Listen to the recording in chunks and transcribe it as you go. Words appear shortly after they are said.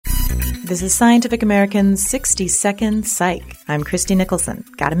This is Scientific American's 60-Second Psych. I'm Christy Nicholson.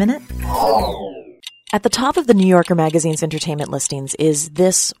 Got a minute? At the top of the New Yorker magazine's entertainment listings is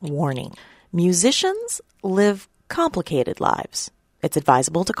this warning. Musicians live complicated lives. It's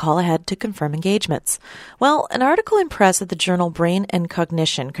advisable to call ahead to confirm engagements. Well, an article in press at the journal Brain and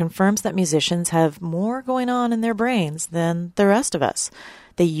Cognition confirms that musicians have more going on in their brains than the rest of us.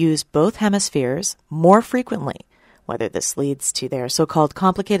 They use both hemispheres more frequently. Whether this leads to their so-called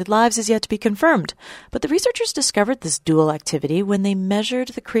complicated lives is yet to be confirmed. But the researchers discovered this dual activity when they measured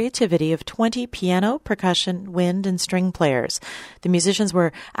the creativity of 20 piano, percussion, wind, and string players. The musicians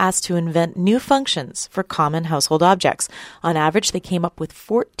were asked to invent new functions for common household objects. On average, they came up with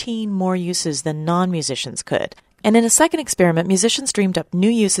 14 more uses than non-musicians could. And in a second experiment, musicians dreamed up new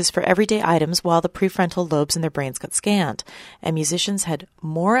uses for everyday items while the prefrontal lobes in their brains got scanned. And musicians had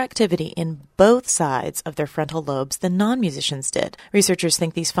more activity in both sides of their frontal lobes than non-musicians did. Researchers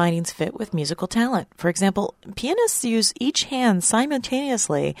think these findings fit with musical talent. For example, pianists use each hand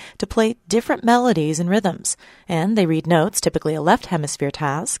simultaneously to play different melodies and rhythms. And they read notes, typically a left hemisphere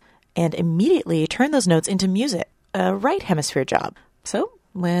task, and immediately turn those notes into music, a right hemisphere job. So,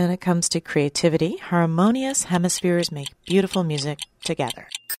 when it comes to creativity, harmonious hemispheres make beautiful music together.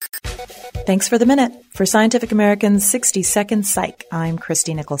 Thanks for the minute. For Scientific American's 60-Second Psych, I'm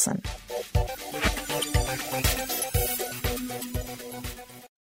Christy Nicholson.